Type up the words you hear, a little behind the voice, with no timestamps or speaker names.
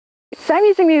So I'm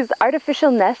using these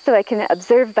artificial nests so I can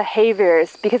observe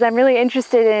behaviors because I'm really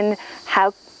interested in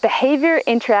how behavior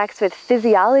interacts with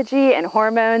physiology and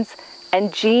hormones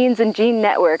and genes and gene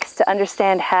networks to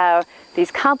understand how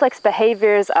these complex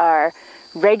behaviors are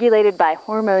regulated by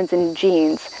hormones and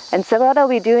genes. And so what I'll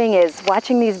be doing is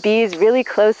watching these bees really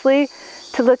closely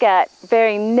to look at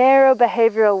very narrow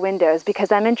behavioral windows because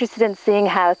I'm interested in seeing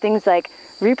how things like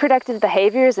reproductive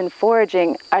behaviors and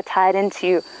foraging are tied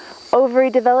into ovary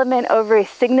development, ovary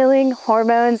signaling,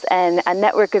 hormones, and a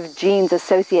network of genes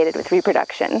associated with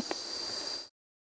reproduction.